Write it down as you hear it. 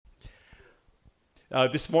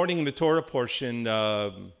This morning in the Torah portion,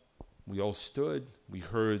 we all stood. We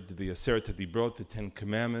heard the Aseret HaDibrot, the Ten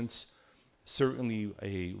Commandments. Certainly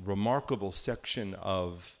a remarkable section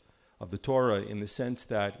of the Torah in the sense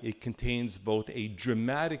that it contains both a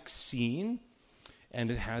dramatic scene and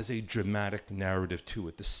it has a dramatic narrative to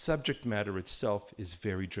it. The subject matter itself is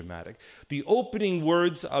very dramatic. The opening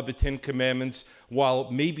words of the Ten Commandments, while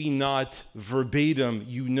maybe not verbatim,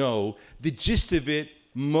 you know, the gist of it,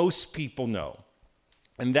 most people know.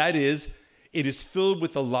 And that is, it is filled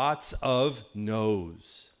with lots of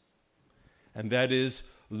no's. And that is,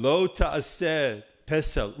 Lo ta'aseh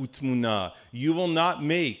pesel utmuna. You will not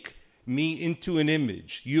make me into an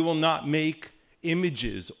image. You will not make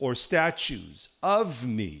images or statues of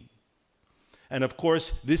me. And of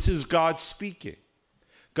course, this is God speaking.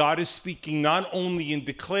 God is speaking not only in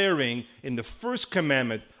declaring in the first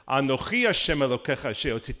commandment, Anochi Hashem Elokecha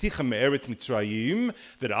she'otziticha me'eretz Mitzrayim,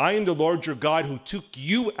 that I am the Lord your God who took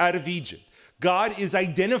you out of Egypt. God is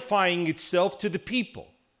identifying itself to the people.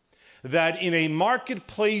 That in a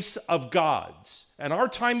marketplace of gods, and our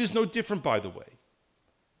time is no different, by the way.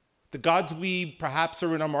 The gods we perhaps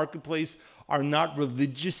are in our marketplace are not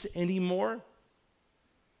religious anymore,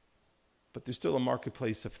 but there's still a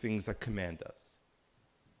marketplace of things that command us.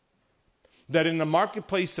 That in the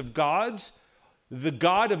marketplace of gods, the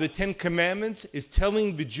God of the Ten Commandments is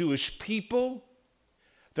telling the Jewish people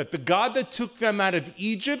that the God that took them out of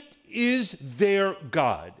Egypt is their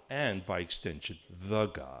God, and by extension, the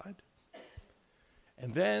God.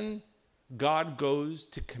 And then God goes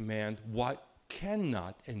to command what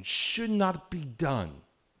cannot and should not be done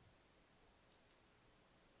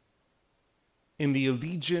in the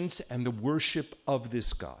allegiance and the worship of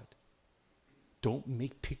this God. Don't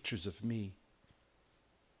make pictures of me.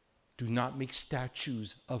 Do not make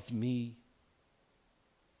statues of me.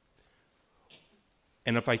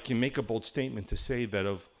 And if I can make a bold statement to say that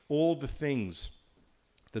of all the things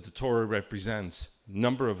that the Torah represents, a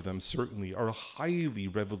number of them certainly are highly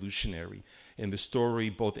revolutionary in the story,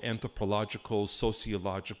 both anthropological,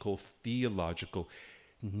 sociological, theological.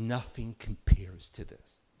 Nothing compares to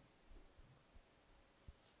this.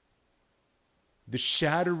 The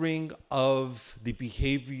shattering of the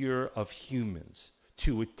behavior of humans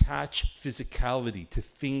to attach physicality to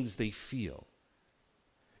things they feel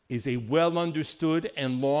is a well understood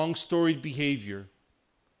and long storied behavior.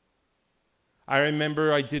 I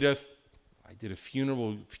remember I did a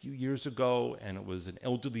funeral a few years ago, and it was an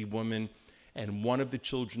elderly woman, and one of the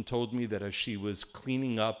children told me that as she was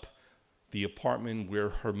cleaning up the apartment where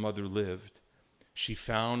her mother lived, she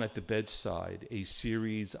found at the bedside a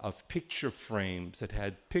series of picture frames that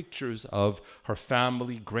had pictures of her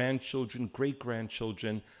family, grandchildren,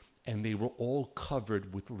 great-grandchildren, and they were all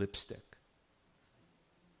covered with lipstick.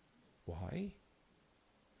 Why?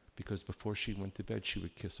 Because before she went to bed, she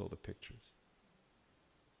would kiss all the pictures.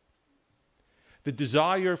 The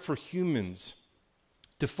desire for humans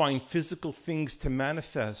to find physical things to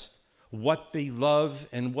manifest what they love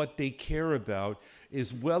and what they care about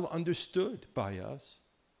is well understood by us.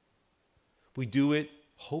 We do it,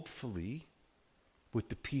 hopefully, with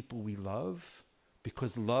the people we love,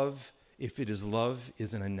 because love, if it is love,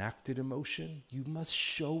 is an enacted emotion. You must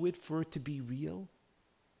show it for it to be real.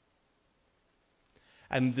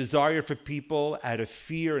 And the desire for people out of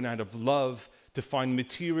fear and out of love to find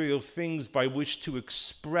material things by which to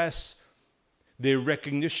express their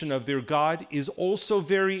recognition of their God is also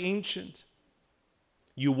very ancient.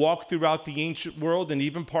 You walk throughout the ancient world and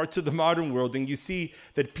even parts of the modern world, and you see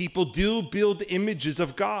that people do build images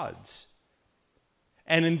of gods.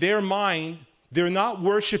 And in their mind, they're not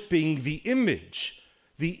worshiping the image.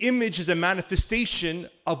 The image is a manifestation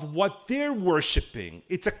of what they're worshiping.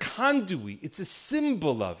 It's a conduit. It's a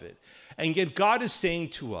symbol of it. And yet God is saying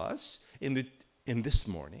to us in this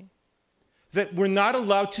morning that we're not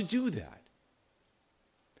allowed to do that.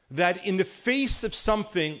 That in the face of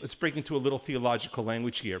something, let's break into a little theological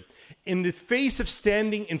language here. In the face of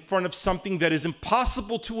standing in front of something that is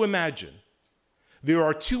impossible to imagine, there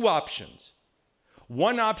are two options.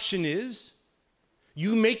 One option is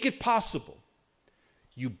you make it possible.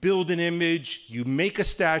 You build an image, you make a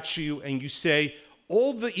statue, and you say,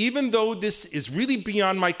 even though this is really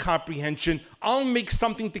beyond my comprehension, I'll make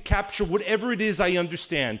something to capture whatever it is I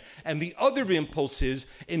understand. And the other impulse is,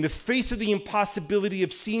 in the face of the impossibility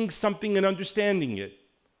of seeing something and understanding it,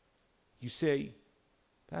 you say,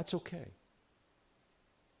 that's okay.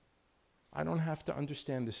 I don't have to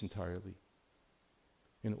understand this entirely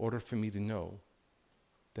in order for me to know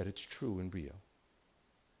that it's true and real.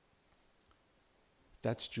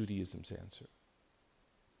 That's Judaism's answer.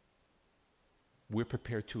 We're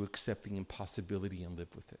prepared to accept the impossibility and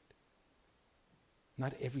live with it.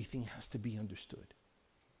 Not everything has to be understood.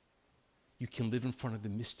 You can live in front of the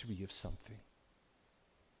mystery of something.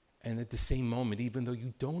 And at the same moment, even though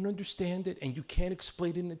you don't understand it and you can't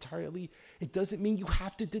explain it entirely, it doesn't mean you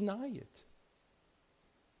have to deny it.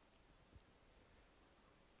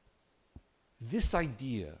 This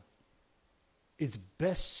idea is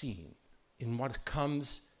best seen in what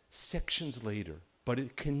comes sections later, but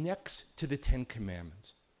it connects to the Ten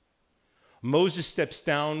Commandments. Moses steps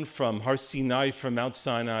down from Har Sinai, from Mount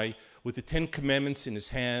Sinai, with the Ten Commandments in his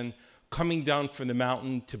hand, coming down from the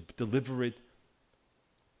mountain to deliver it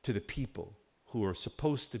to the people who are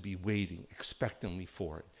supposed to be waiting expectantly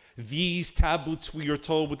for it. These tablets, we are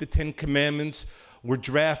told, with the Ten Commandments, were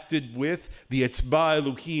drafted with the Etzba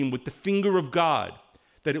Elohim, with the finger of God,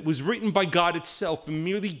 that it was written by God itself and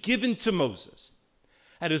merely given to Moses.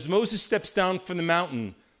 And as Moses steps down from the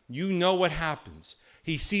mountain, you know what happens.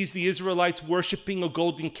 He sees the Israelites worshiping a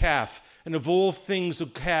golden calf, and of all things a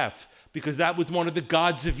calf, because that was one of the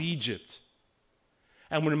gods of Egypt.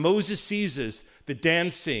 And when Moses sees the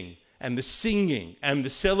dancing and the singing and the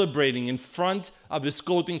celebrating in front of this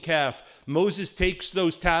golden calf, Moses takes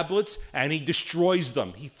those tablets and he destroys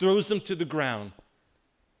them. He throws them to the ground.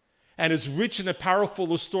 And as rich and a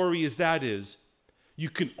powerful a story as that is, you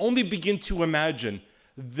can only begin to imagine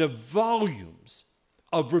the volumes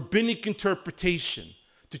of rabbinic interpretation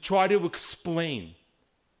to try to explain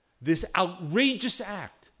this outrageous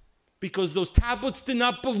act, because those tablets did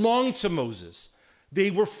not belong to Moses. They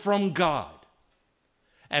were from God.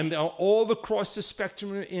 And all across the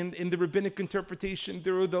spectrum in the rabbinic interpretation,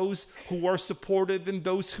 there are those who are supportive and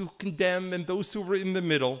those who condemn and those who are in the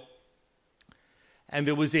middle. And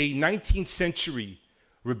there was a 19th century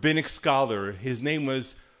rabbinic scholar. His name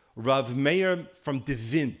was Rav Meir from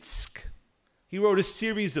Devinsk. He wrote a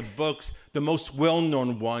series of books. The most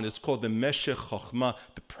well-known one is called the Meshech Chochmah,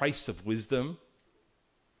 the Price of Wisdom.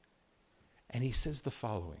 And he says the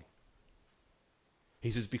following. He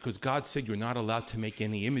says, because God said you're not allowed to make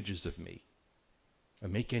any images of me or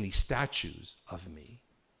make any statues of me.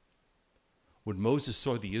 When Moses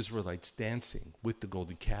saw the Israelites dancing with the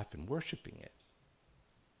golden calf and worshiping it,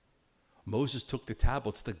 Moses took the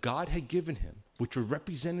tablets that God had given him, which were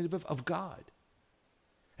representative of God,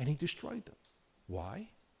 and he destroyed them. Why?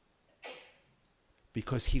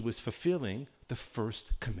 Because he was fulfilling the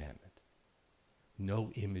first commandment.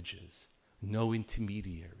 No images, no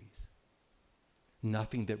intermediaries,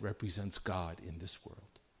 nothing that represents God in this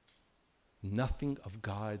world, nothing of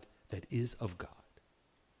God that is of God.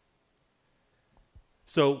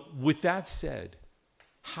 So with that said,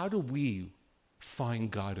 how do we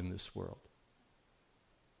find God in this world?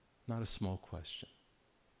 Not a small question.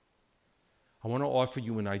 I want to offer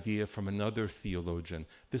you an idea from another theologian,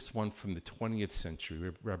 this one from the 20th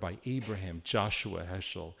century, Rabbi Abraham Joshua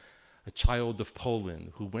Heschel, a child of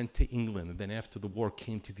Poland who went to England and then after the war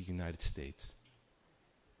came to the United States.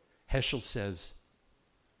 Heschel says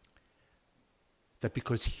that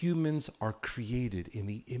because humans are created in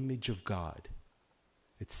the image of God,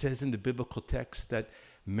 it says in the biblical text that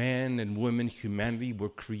man and woman, humanity, were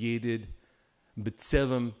created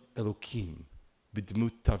b'tselem Elokim,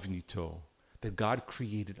 b'dmut tavnito, that God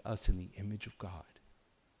created us in the image of God.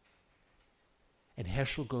 And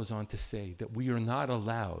Heschel goes on to say that we are not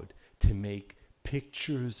allowed to make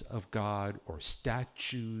pictures of God or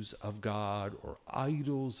statues of God or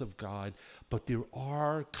idols of God, but there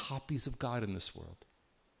are copies of God in this world.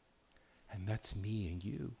 And that's me and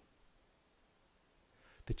you.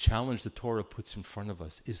 The challenge the Torah puts in front of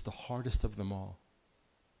us is the hardest of them all.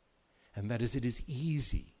 And that is, it is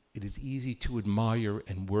easy to admire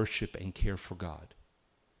and worship and care for God.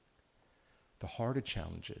 The harder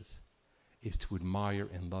challenge is to admire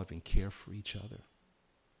and love and care for each other.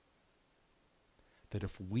 That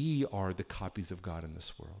if we are the copies of God in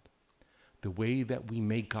this world, the way that we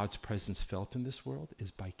make God's presence felt in this world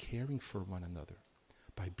is by caring for one another,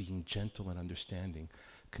 by being gentle and understanding,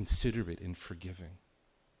 considerate and forgiving,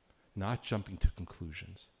 not jumping to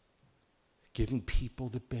conclusions, giving people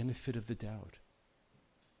the benefit of the doubt.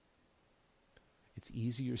 It's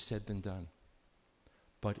easier said than done.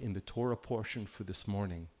 But in the Torah portion for this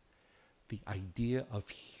morning, the idea of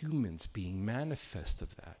humans being manifest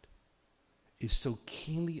of that is so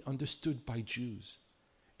keenly understood by Jews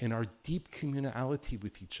in our deep communality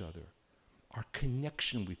with each other, our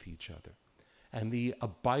connection with each other, and the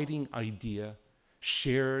abiding idea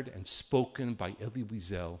shared and spoken by Elie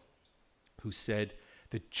Wiesel, who said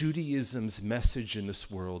that Judaism's message in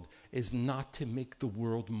this world is not to make the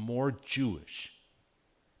world more Jewish.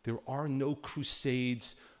 There are no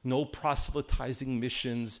crusades, no proselytizing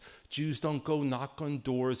missions. Jews don't go knock on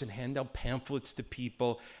doors and hand out pamphlets to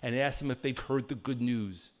people and ask them if they've heard the good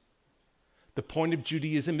news. The point of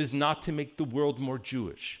Judaism is not to make the world more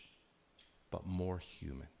Jewish, but more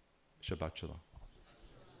human. Shabbat Shalom.